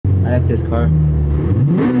I like this car.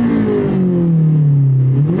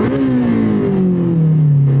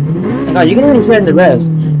 Oh God, you can even hear it in the revs.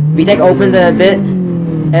 VTEC opens it a bit,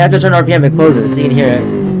 and after a certain RPM, it closes. So you can hear it.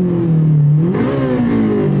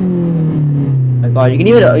 Oh my God, you can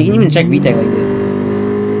even check VTEC like this.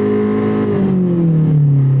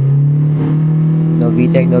 No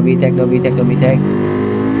VTEC, no VTEC, no VTEC, no VTEC.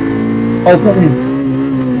 Open.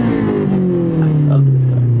 I love this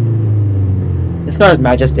car. This car is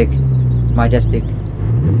majestic. Majestic.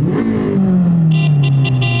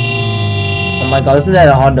 Oh my God, isn't that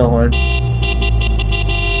a Honda horn?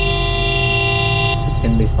 It's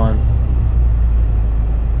gonna be fun.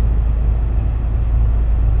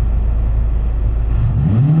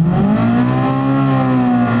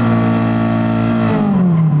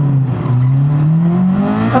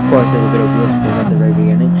 Of course, there's a bit of wheel spin at the very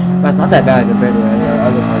beginning, but it's not that bad compared to any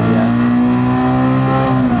other cars we have.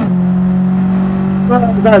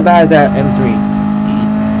 Well, it's not as bad as that M3.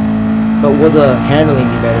 But will the handling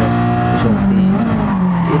be better? We shall see.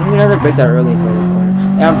 You don't even have to brake that early for this corner.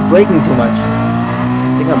 And I'm braking too much.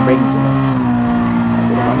 I think I'm braking too much. A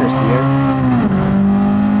bit of understeer.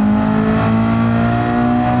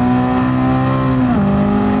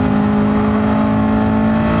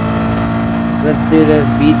 Let's do this,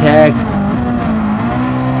 VTEC.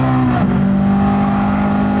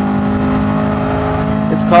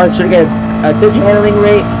 This car should get, at this handling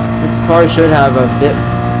rate, this car should have a bit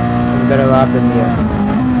better lap than the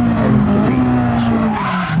M3.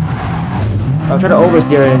 I'll try to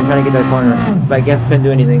oversteer it and try to get that corner, but I guess couldn't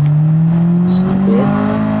do anything. Stupid.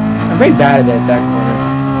 I'm very bad at that corner.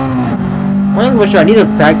 One thing for sure, I need to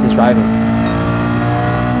practice driving.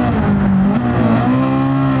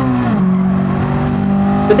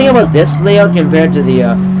 The thing about this layout compared to the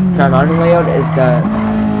Tri-Mountain layout is that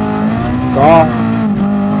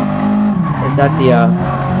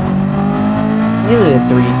nearly a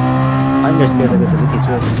 3. I'm just scared like this Suzuki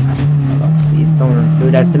Swift. Please don't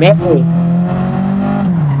do that to me.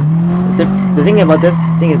 The thing about this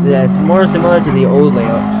thing is that it's more similar to the old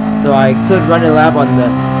layout, so I could run a lap on the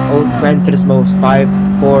old Gran Turismo 5,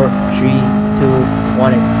 4, 3, 2,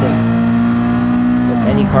 1, and 6 with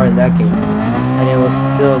any car in that game. And it will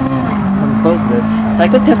still come close to this. So I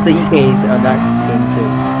could test the EKs on that game too.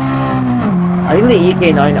 I think the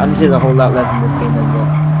EK9 understeers a whole lot less in this game than the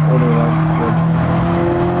older ones would.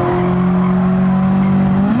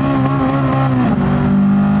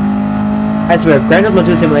 I swear, Gran Turismo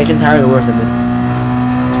 2 Simulation tires are worse than this.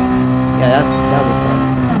 Yeah, that was fun.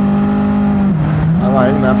 Oh wow, I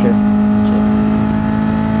didn't map shift.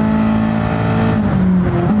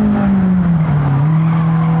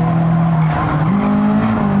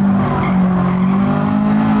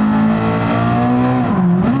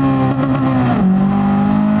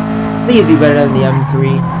 I think it'd be better than the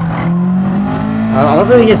M3. I love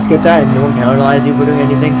that we just skip that and no one penalized you for doing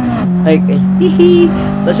anything. Like, hee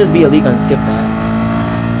let's just be illegal and skip that.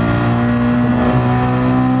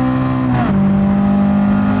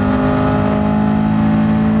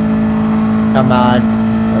 Come on.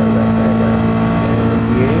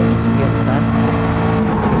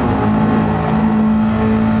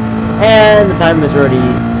 And the time is already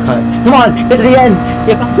cut. Come on, get to the end!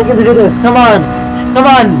 You have 5 seconds to do this, come on! Come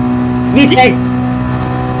on! VTEC!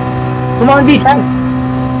 Come on, VTEC!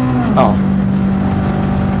 Oh.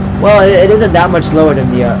 Well, it isn't that much slower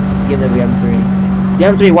than the BMW M3. The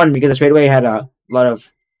M3 won because the straightaway had a lot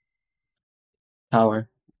of power.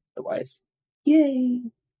 Otherwise. Yay!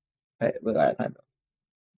 Alright, we got time.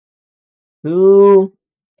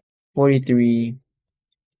 2:43.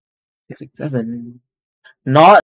 667. Not